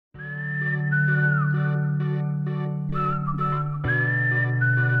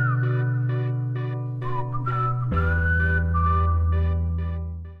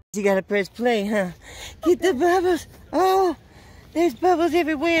you gotta press play, huh? Get the bubbles. Oh, there's bubbles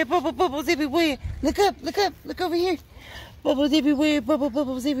everywhere. Bubbles everywhere. Look up, look over here. Bubbles everywhere,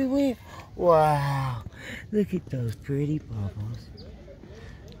 bubbles everywhere. Wow, look at those pretty bubbles.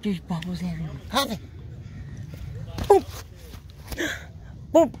 There's bubbles everywhere. Hop it. Boom.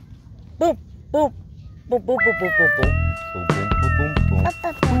 Boom. Boom. Boom. Boom, boom, boom, boom, boom, boom. Boom, boom, boom, boom, boom.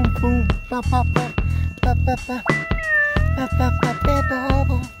 Boom, boom. Pop, pop, pop. Pop, pop, pop. Pop, pop, pop, the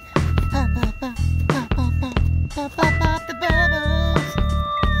bubbles. Pop, pop, pop. Pop, pop, pop. Pop, pop, pop, the bubbles.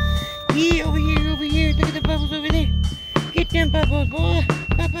 Yeah, over here. Look at the bubbles over there. Get them bubbles, boy.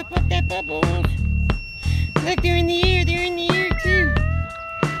 Pop, pop, pop, that bubbles. Look, they're in the air too.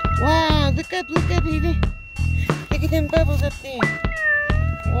 Wow, look up, baby. Look at them bubbles up there.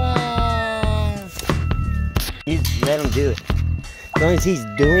 Wow. You let him do it. As long as he's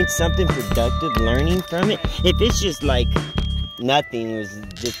doing something productive, learning from it. If it's just like nothing, it was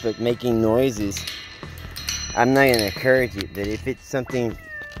just like making noises, I'm not gonna encourage it. But if it's something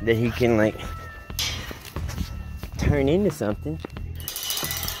that he can like turn into something,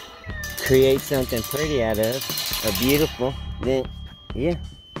 create something pretty out of, or beautiful, then yeah,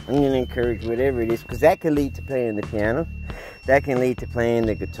 I'm gonna encourage whatever it is, because that could lead to playing the piano, that can lead to playing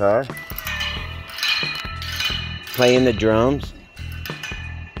the guitar, playing the drums,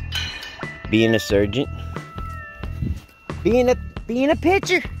 being a surgeon, being a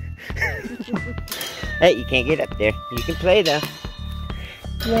pitcher. Hey, you can't get up there. You can play though.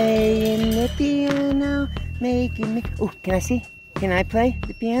 Playing the piano, making me. Oh, can I see? Can I play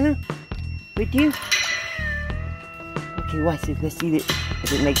the piano with you? Okay, watch it. Let's see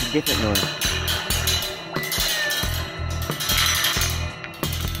if it makes a different noise.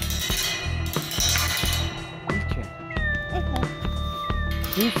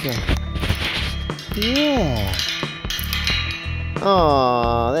 You try. Yeah.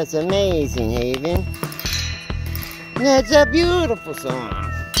 Oh, that's amazing, Haven. That's a beautiful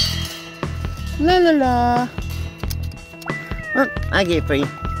song. La la la. Oh, I get it for you.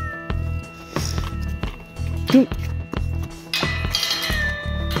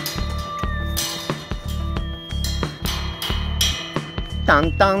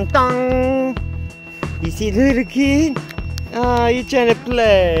 Dun dun dun. You see the little kid? Oh, you're trying to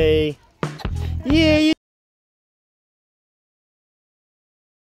play. Yeah, you.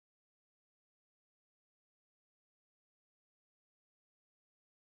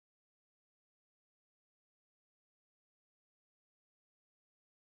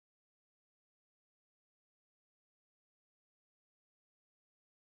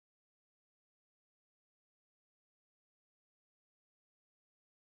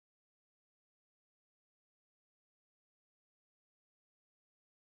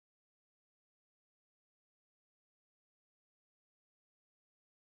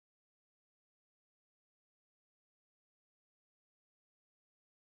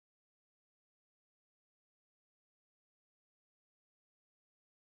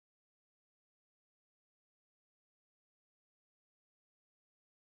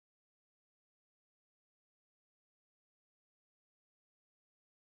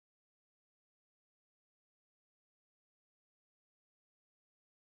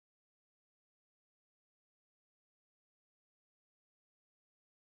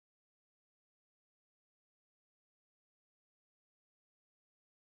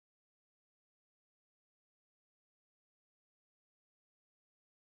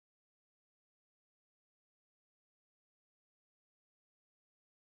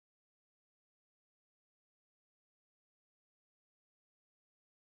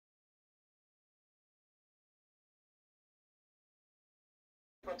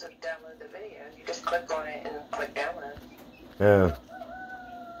 To download the video, you just click on it and click download. Oh.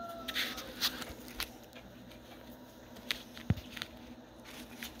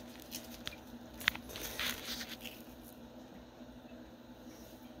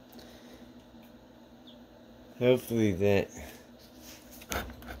 Hopefully that.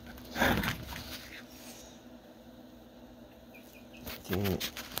 Damn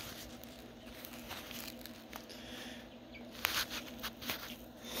it.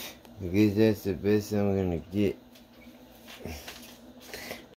 Because that's the best I'm gonna get.